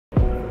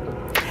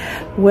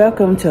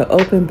Welcome to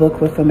Open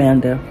Book with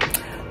Amanda,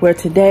 where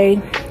today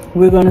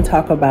we're going to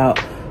talk about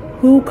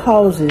who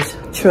causes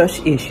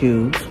trust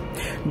issues,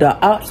 the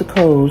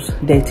obstacles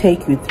they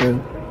take you through,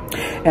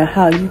 and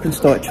how you can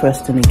start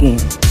trusting again.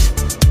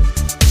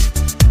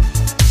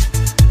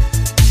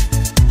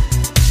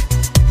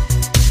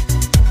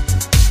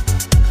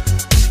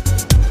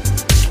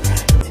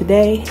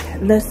 Today,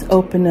 let's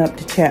open up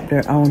the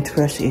chapter on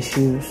trust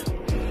issues.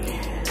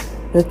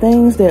 The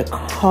things that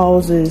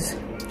causes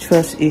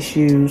trust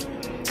issues,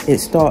 it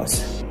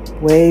starts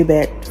way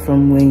back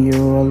from when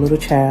you're a little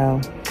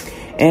child,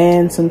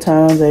 and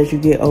sometimes as you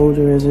get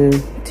older, as a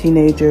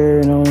teenager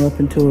and on up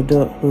into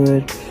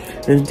adulthood,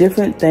 there's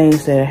different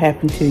things that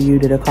happen to you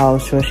that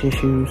cause trust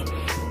issues.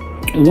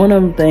 One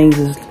of the things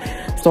is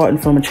starting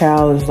from a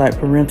child is like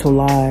parental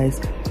lies.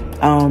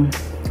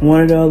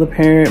 One of the other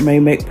parent may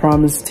make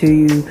promise to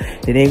you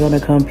that they're gonna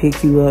come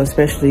pick you up,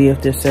 especially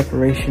if there's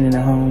separation in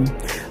the home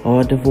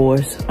or a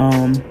divorce.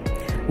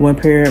 One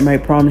parent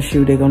might promise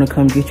you they're gonna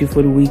come get you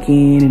for the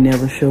weekend and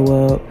never show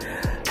up.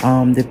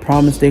 They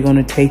promise they're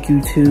gonna take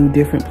you to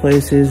different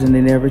places and they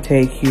never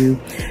take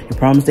you. They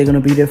promise they're gonna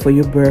be there for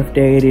your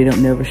birthday, they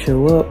don't never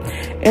show up.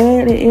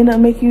 And it end up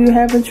making you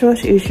having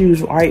trust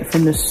issues right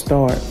from the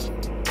start.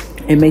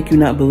 And make you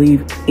not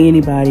believe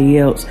anybody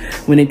else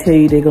when they tell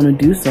you they're gonna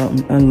do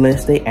something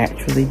unless they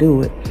actually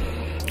do it.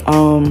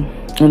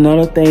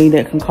 Another thing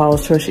that can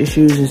cause trust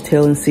issues is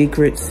telling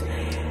secrets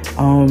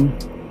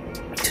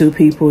to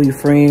people, your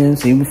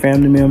friends, even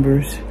family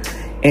members,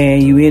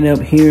 and you end up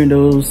hearing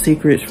those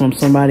secrets from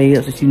somebody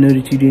else that you know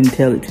that you didn't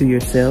tell it to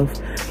yourself.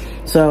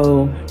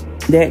 So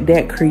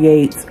that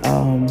creates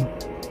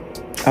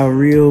a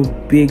real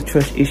big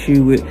trust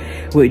issue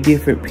with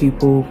different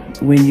people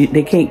when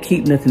they can't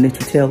keep nothing that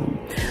you tell them.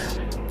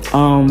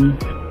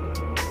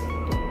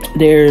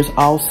 There's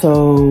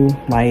also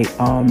like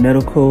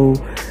medical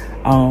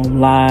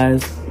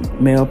lies,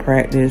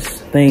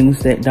 malpractice, things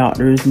that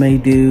doctors may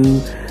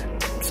do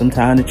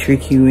sometimes to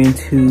trick you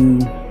into,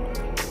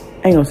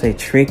 I ain't gonna say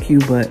trick you,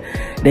 but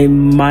they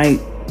might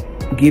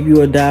give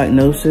you a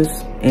diagnosis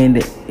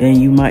and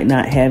you might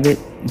not have it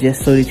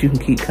just so that you can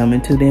keep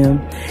coming to them.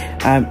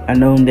 I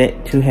know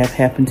that to have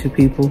happened to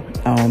people.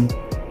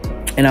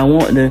 And I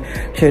want to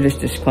share this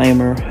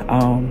disclaimer.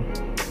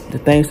 The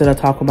things that I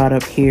talk about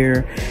up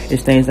here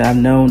is things that I've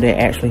known that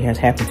actually has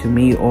happened to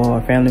me or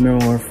a family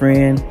member or a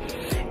friend.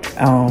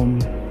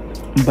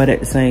 But at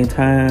the same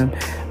time,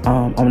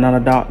 I'm not a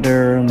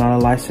doctor, I'm not a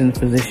licensed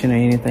physician or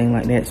anything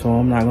like that, so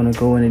I'm not going to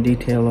go into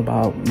detail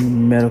about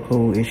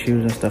medical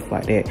issues and stuff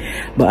like that.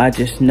 But I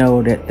just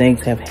know that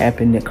things have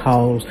happened that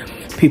cause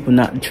people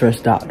not to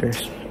trust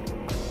doctors.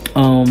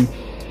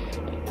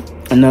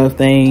 Another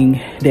thing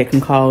that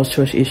can cause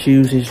trust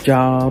issues is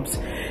jobs.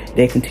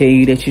 They can tell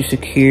you that you're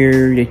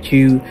secure, that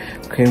you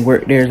can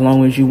work there as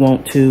long as you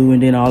want to,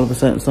 and then all of a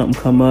sudden something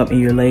come up and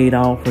you're laid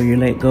off or you're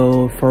let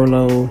go,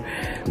 furloughed.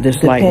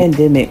 Just like the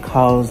pandemic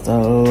caused a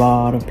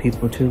lot of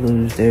people to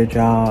lose their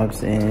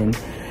jobs and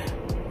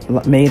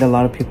made a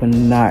lot of people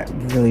not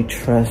really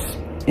trust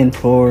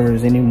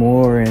employers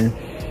anymore. And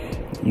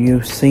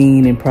you've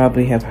seen and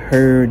probably have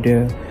heard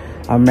the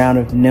amount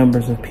of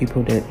numbers of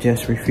people that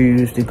just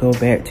refuse to go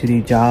back to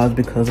their jobs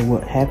because of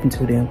what happened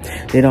to them.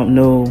 They don't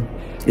know.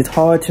 It's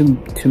hard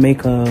to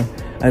make a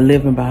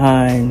living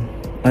behind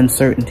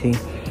uncertainty,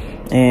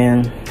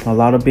 and a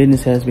lot of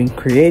business has been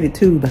created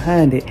too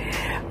behind it.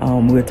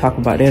 We'll talk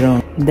about that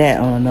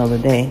on another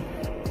day.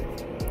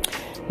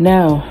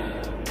 Now,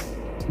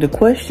 the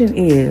question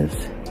is,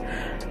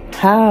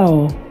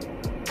 how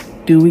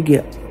do we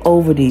get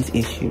over these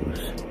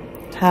issues?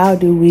 How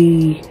do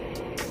we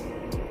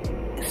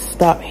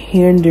stop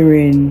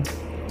hindering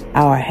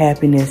our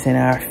happiness and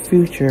our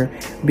future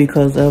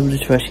because of the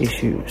trust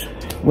issues?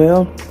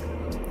 Well,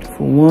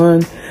 for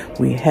one,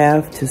 we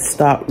have to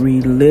stop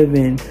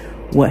reliving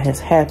what has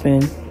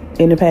happened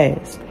in the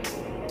past.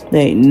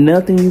 There ain't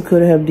nothing you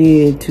could have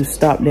did to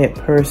stop that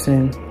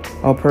person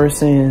or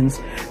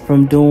persons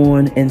from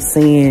doing and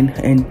saying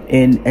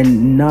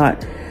and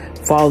not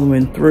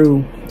following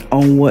through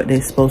on what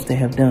they're supposed to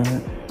have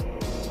done.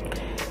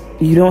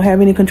 You don't have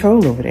any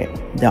control over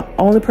that. The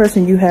only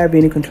person you have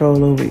any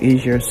control over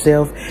is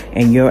yourself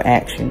and your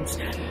actions.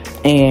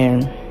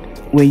 And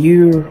when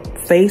you're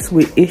faced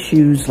with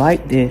issues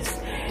like this,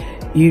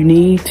 you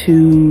need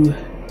to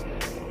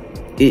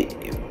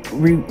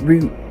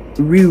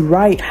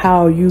rewrite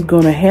how you're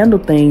going to handle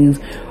things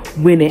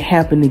when it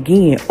happens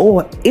again,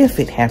 or if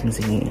it happens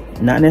again.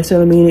 Not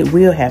necessarily mean it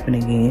will happen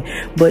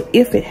again, but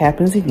if it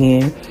happens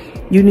again,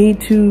 you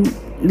need to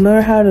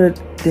learn how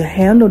to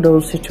handle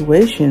those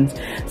situations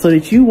so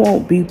that you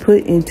won't be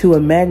put into a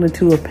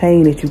magnitude of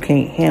pain that you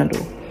can't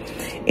handle.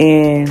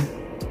 And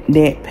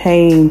that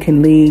pain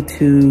can lead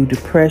to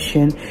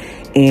depression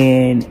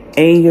and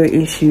anger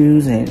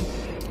issues, and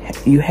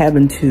you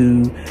having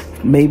to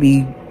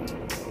maybe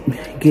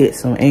get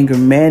some anger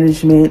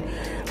management.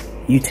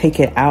 You take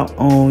it out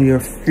on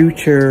your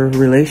future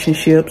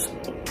relationships,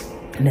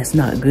 and that's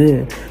not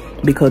good,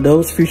 because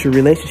those future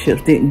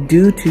relationships didn't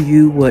do to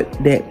you what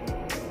that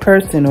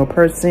person or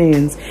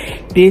persons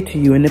did to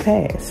you in the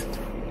past.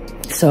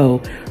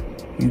 So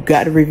you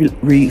got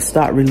to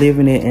start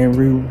reliving it and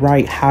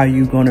rewrite how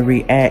you're going to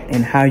react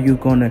and how you're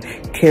going to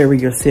carry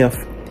yourself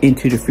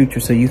into the future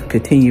so you can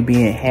continue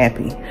being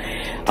happy.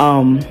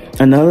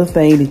 Another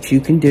thing that you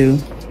can do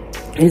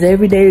is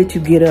every day that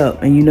you get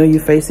up and you know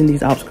you're facing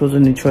these obstacles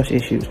and the trust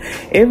issues,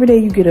 every day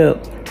you get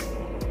up,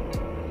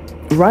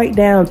 write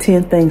down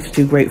 10 things that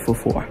you're grateful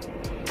for.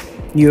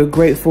 You're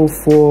grateful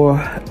for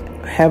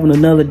having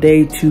another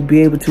day to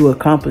be able to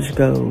accomplish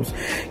goals.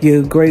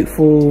 You're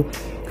grateful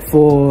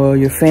for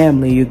your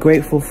family. You're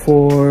grateful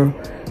for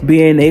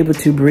being able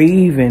to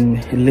breathe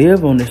and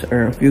live on this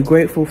earth. You're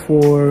grateful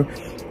for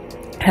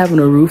having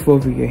a roof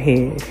over your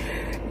head.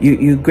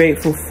 You're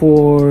grateful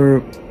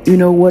for, you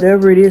know,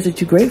 whatever it is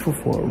that you're grateful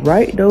for.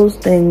 Write those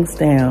things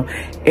down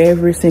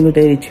every single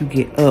day that you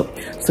get up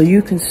so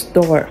you can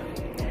start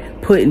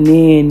putting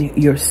in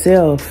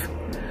yourself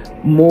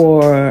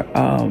more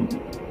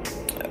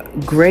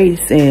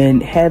grace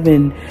and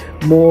having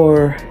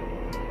more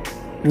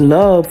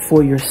love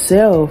for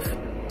yourself,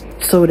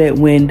 so that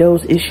when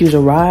those issues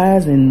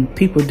arise and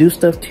people do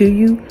stuff to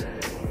you,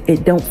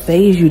 it don't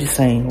faze you the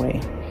same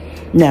way.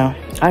 Now,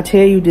 I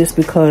tell you this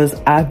because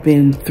I've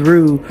been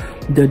through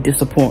the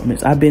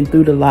disappointments. I've been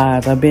through the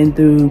lies. I've been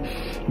through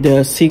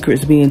the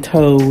secrets being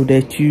told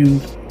that you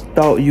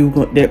thought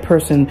that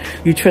person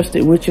you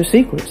trusted with your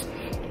secrets.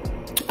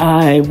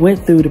 I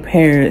went through the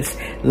parents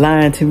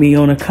lying to me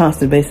on a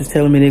constant basis,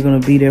 telling me they're going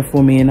to be there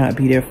for me and not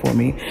be there for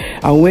me.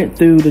 I went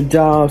through the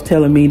jobs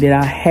telling me that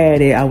I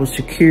had it, I was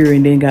secure,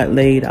 and then got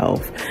laid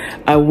off.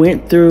 I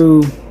went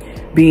through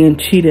being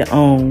cheated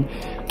on.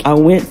 I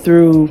went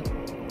through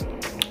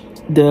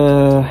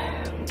the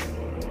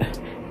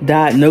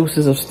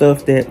diagnosis of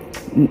stuff that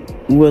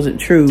wasn't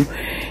true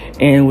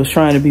and was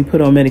trying to be put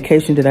on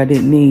medication that I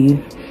didn't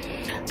need.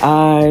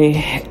 I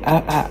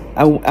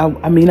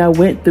mean, I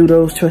went through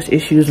those trust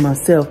issues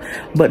myself,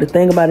 but the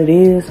thing about it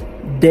is,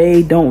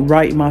 they don't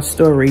write my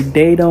story.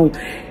 They don't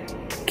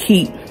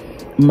keep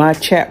my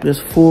chapters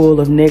full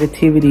of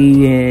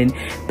negativity and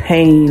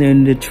pain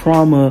and the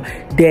trauma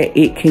that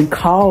it can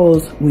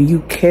cause when you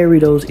carry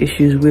those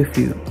issues with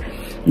you.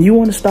 You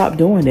want to stop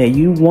doing that.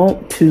 You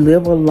want to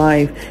live a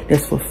life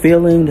that's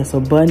fulfilling, that's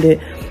abundant,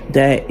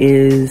 that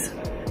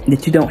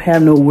you don't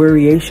have no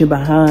worryation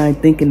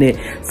behind thinking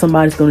that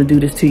somebody's going to do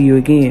this to you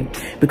again.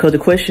 Because the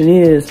question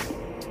is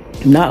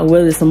not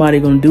whether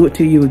somebody's going to do it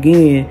to you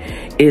again,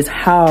 is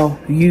how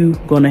you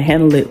going to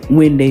handle it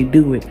when they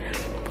do it.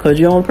 Because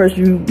the only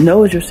person you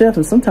know is yourself,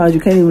 and sometimes you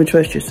can't even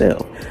trust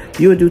yourself.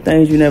 You'll do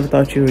things you never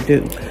thought you would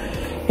do.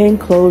 In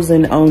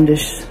closing on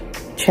this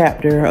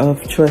chapter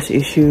of trust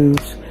issues,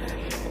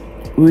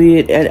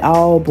 it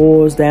all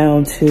boils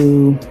down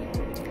to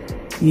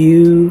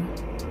you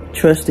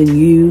trusting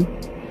you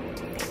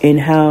and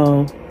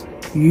how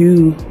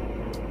you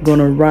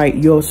gonna write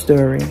your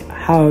story,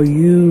 how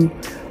you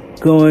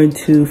going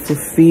to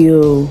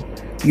fulfill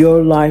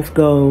your life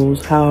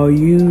goals, how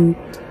you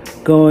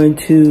going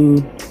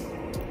to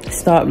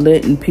stop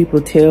letting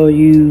people tell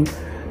you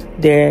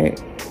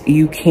that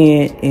you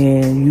can't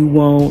and you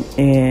won't,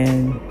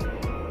 and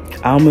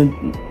I'm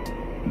gonna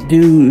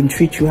do and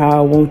treat you how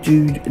I want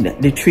you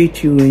to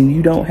treat you, and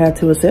you don't have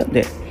to accept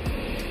that.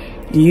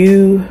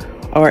 You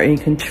are in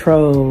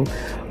control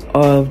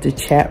of the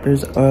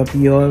chapters of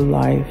your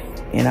life,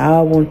 and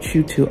I want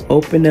you to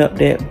open up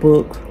that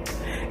book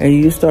and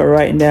you start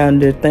writing down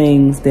the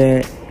things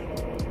that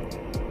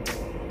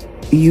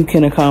you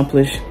can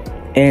accomplish,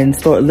 and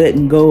start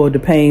letting go of the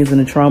pains and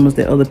the traumas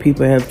that other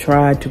people have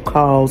tried to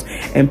cause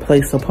and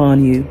place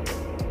upon you,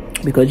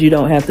 because you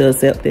don't have to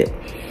accept it.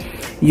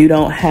 You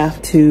don't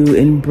have to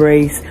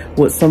embrace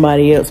what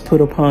somebody else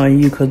put upon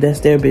you, because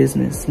that's their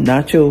business,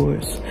 not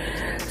yours.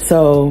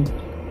 So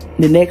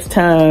the next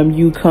time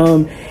you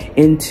come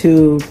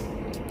into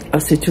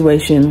a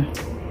situation,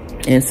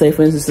 and say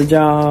for instance a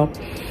job,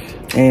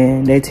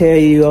 and they tell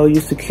you, oh,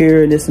 you're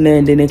secure, this and that,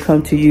 and then they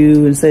come to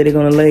you and say they're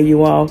going to lay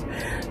you off,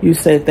 you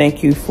say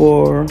thank you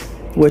for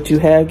what you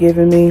have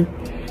given me,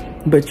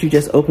 but you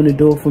just open the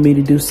door for me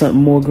to do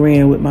something more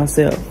grand with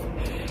myself.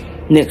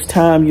 Next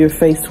time you're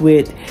faced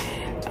with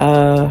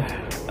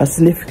a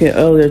significant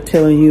other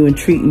telling you and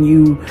treating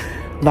you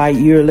like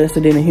you're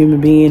lesser than a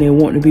human being and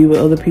want to be with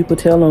other people,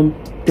 tell them,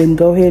 then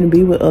go ahead and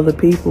be with other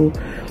people.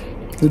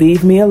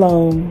 Leave me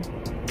alone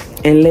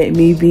and let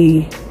me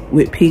be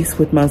with peace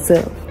with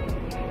myself,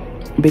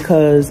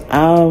 because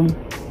I'm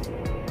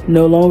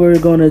no longer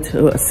going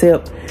to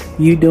accept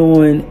you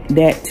doing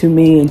that to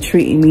me and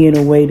treating me in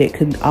a way that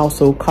could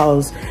also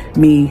cause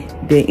me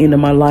the end of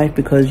my life,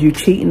 because you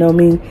cheating on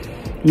me,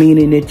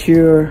 meaning that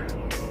you're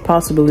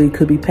possibly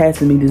could be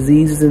passing me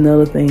diseases and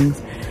other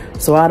things.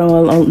 So I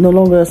no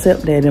longer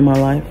accept that in my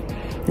life.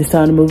 It's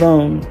time to move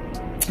on.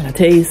 I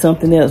tell you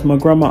something else. My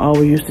grandma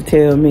always used to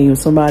tell me, when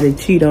somebody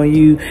cheat on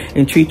you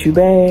and treat you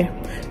bad,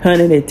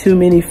 honey, there are too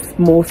many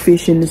more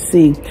fish in the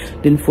sea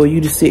than for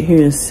you to sit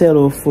here and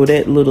settle for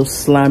that little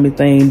slimy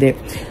thing that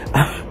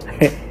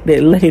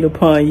that laid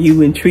upon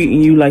you and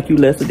treating you like you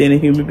lesser than a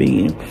human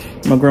being.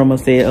 My grandma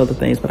said other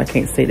things, but I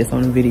can't say this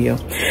on the video.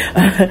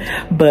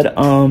 But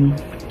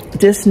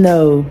just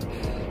know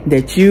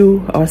that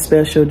you are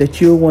special, that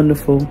you're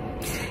wonderful,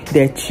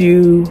 that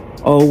you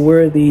are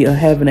worthy of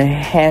having a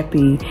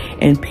happy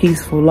and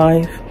peaceful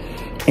life.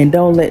 And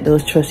don't let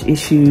those trust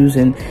issues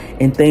and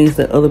things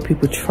that other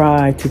people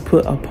try to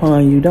put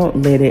upon you,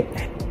 don't let it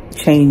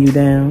chain you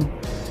down.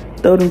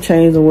 Throw them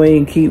chains away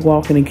and keep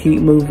walking and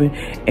keep moving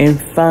and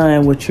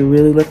find what you're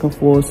really looking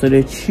for so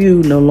that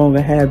you no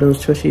longer have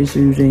those trust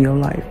issues in your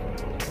life.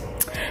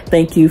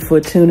 Thank you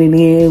for tuning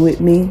in with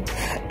me.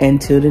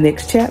 Until the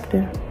next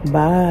chapter.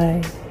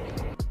 Bye.